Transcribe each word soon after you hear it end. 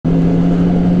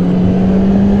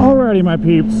Alrighty, my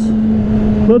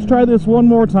peeps. Let's try this one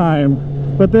more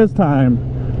time, but this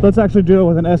time, let's actually do it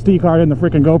with an SD card in the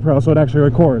freaking GoPro so it actually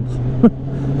records.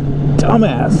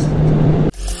 Dumbass.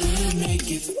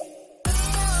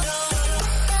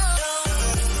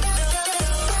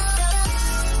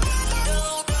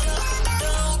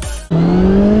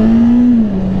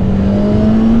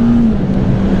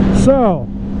 So,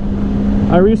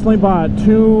 I recently bought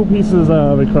two pieces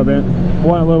of equipment,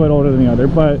 one a little bit older than the other,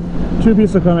 but two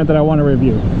pieces of equipment that I want to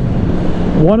review.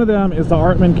 One of them is the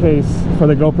Artman case for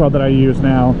the GoPro that I use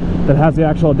now that has the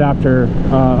actual adapter,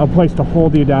 a place to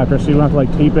hold the adapter so you don't have to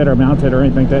like tape it or mount it or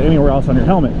anything to anywhere else on your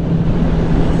helmet.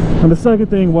 And the second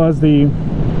thing was the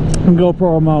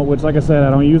GoPro remote, which like I said, I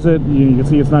don't use it. You can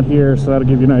see it's not here, so that'll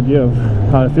give you an idea of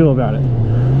how I feel about it.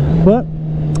 But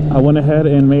I went ahead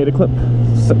and made a clip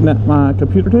sitting at my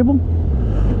computer table,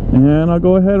 and I'll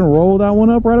go ahead and roll that one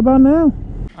up right about now.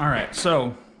 All right,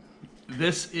 so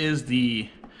this is the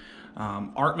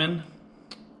Artman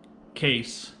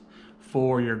case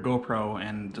for your GoPro,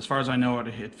 and as far as I know,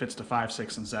 it fits the 5,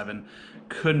 6, and 7.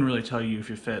 Couldn't really tell you if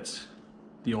it fits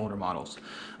the older models,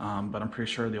 but I'm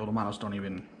pretty sure the older models can't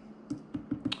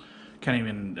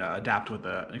even adapt with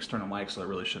the external mic, so it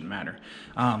really shouldn't matter.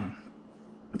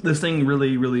 This thing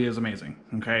really is amazing.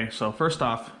 Okay, so first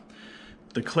off,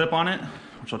 the clip on it,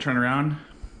 which I'll turn around,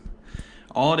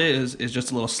 all it is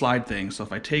just a little slide thing. So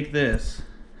if I take this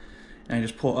and I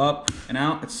just pull up and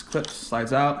out, it's clips,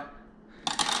 slides out,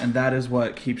 and that is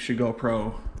what keeps your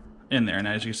GoPro in there. And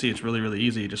as you can see, it's really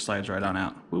easy. It just slides right on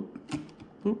out. Boop,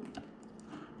 boop,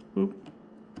 boop,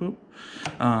 boop.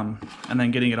 And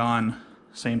then getting it on,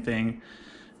 same thing.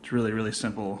 It's really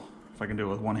simple. If I can do it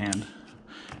with one hand,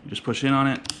 you just push in on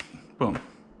it, boom,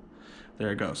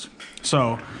 there it goes.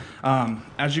 So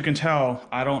as you can tell,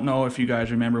 I don't know if you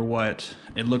guys remember what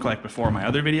it looked like before my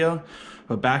other video,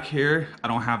 but back here I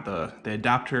don't have the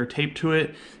adapter taped to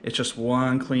it. It's just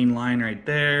one clean line right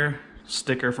there.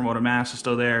 Sticker from Automask is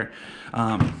still there,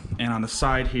 and on the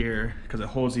side here, because it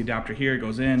holds the adapter here, it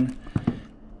goes in.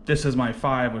 This is my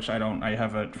 5, which I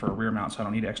have it for a rear mount, so I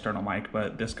don't need external mic,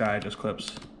 but this guy just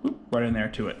clips right in there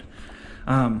to it.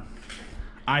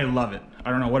 I love it. I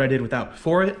don't know what I did without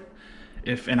before it.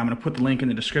 And I'm gonna put the link in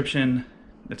the description.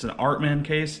 It's an Artman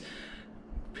case.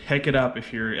 Pick it up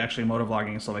if you're actually motovlogging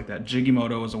and stuff like that. Jiggy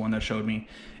Moto was the one that showed me,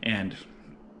 and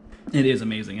it is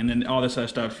amazing. And then all this other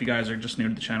stuff, if you guys are just new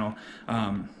to the channel,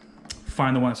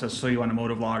 find the one that says "So You Want a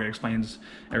Motovlog." It explains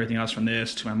everything else from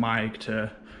this to my mic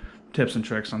to tips and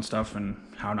tricks on stuff and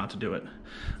how not to do it.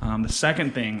 The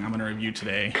second thing I'm gonna review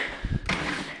today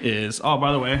is, oh,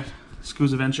 by the way,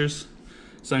 Scoo's Adventures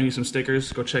sending you some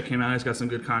stickers. Go check him out. He's got some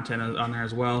good content on there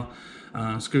as well.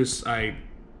 Scoos, I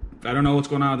don't know what's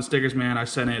going on with the stickers, man. I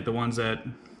sent it. The ones that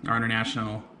are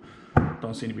international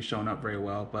don't seem to be showing up very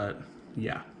well, but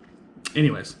yeah.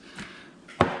 Anyways,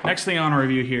 next thing I want to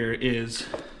review here is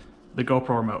the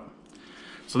GoPro remote.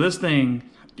 So this thing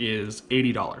is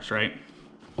 $80, right?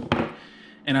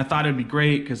 And I thought it'd be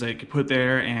great because I could put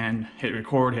there and hit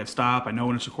record, hit stop. I know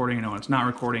when it's recording, I know when it's not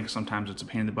recording, because sometimes it's a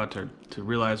pain in the butt to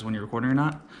realize when you're recording or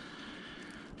not.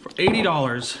 For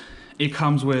 $80, it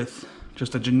comes with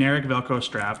just a generic Velcro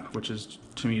strap, which is,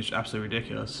 to me, is absolutely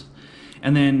ridiculous.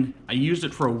 And then I used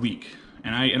it for a week,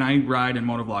 and I ride and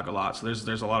motovlog a lot, so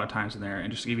there's a lot of times in there.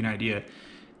 And just to give you an idea,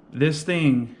 this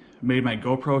thing made my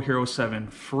GoPro Hero 7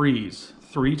 freeze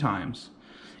 3 times.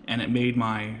 And it made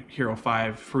my Hero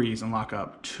 5 freeze and lock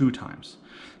up 2 times.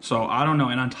 So I don't know.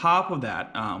 And on top of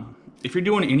that, if you're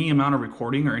doing any amount of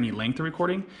recording or any length of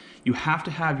recording, you have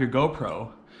to have your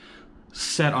GoPro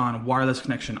set on wireless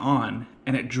connection on,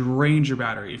 and it drains your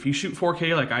battery. If you shoot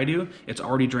 4K like I do, it's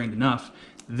already drained enough.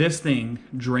 This thing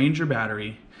drains your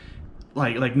battery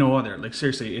like no other. Like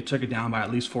seriously, it took it down by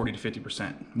at least 40 to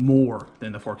 50% more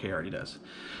than the 4K already does.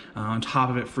 On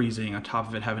top of it freezing, on top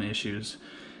of it having issues.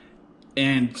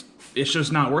 And it's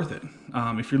just not worth it.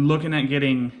 If you're looking at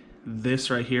getting this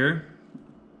right here,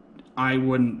 I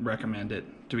wouldn't recommend it,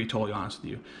 to be totally honest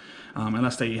with you.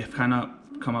 Unless they have kind of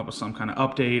come up with some kind of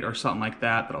update or something like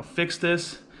that that'll fix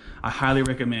this. I highly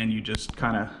recommend you just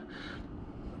kind of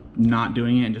not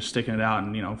doing it and just sticking it out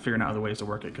and, you know, figuring out other ways to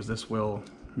work it, because this will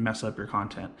mess up your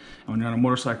content. And when you're on a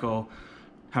motorcycle,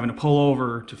 having to pull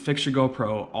over to fix your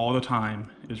GoPro all the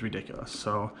time is ridiculous.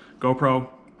 So GoPro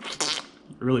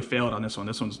really failed on this one.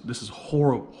 This is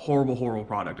horrible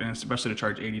product, and especially to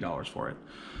charge $80 for it.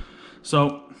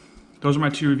 So those are my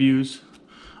 2 reviews,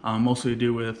 mostly to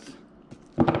do with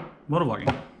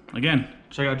motovlogging. Again,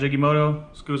 check out Jiggy Moto,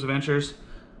 Scoo's Adventures,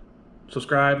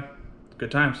 subscribe,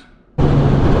 good times.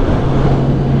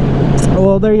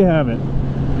 Well, there you have it.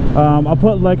 I'll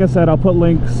put, like I said, I'll put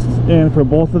links in for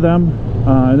both of them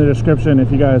in the description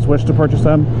if you guys wish to purchase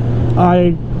them.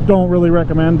 I don't really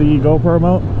recommend the GoPro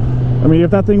remote. I mean,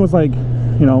 if that thing was like,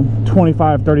 you know,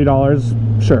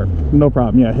 $25–30, sure, no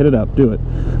problem. Yeah, hit it up, do it.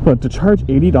 But to charge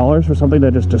 $80 for something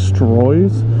that just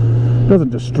destroys, doesn't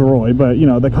destroy, but you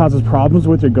know, that causes problems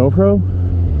with your GoPro,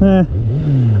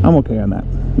 I'm okay on that.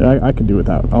 I could do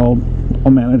without. I'll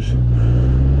manage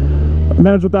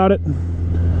without it.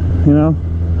 You know,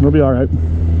 it'll be all right.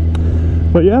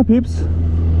 But yeah, peeps,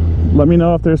 let me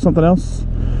know if there's something else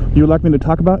you would like me to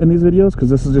talk about in these videos, because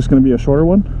this is just going to be a shorter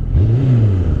one.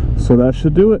 So that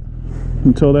should do it.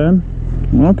 Until then,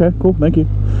 okay, cool, thank you.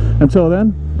 Until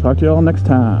then, talk to you all next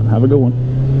time. Have a good one.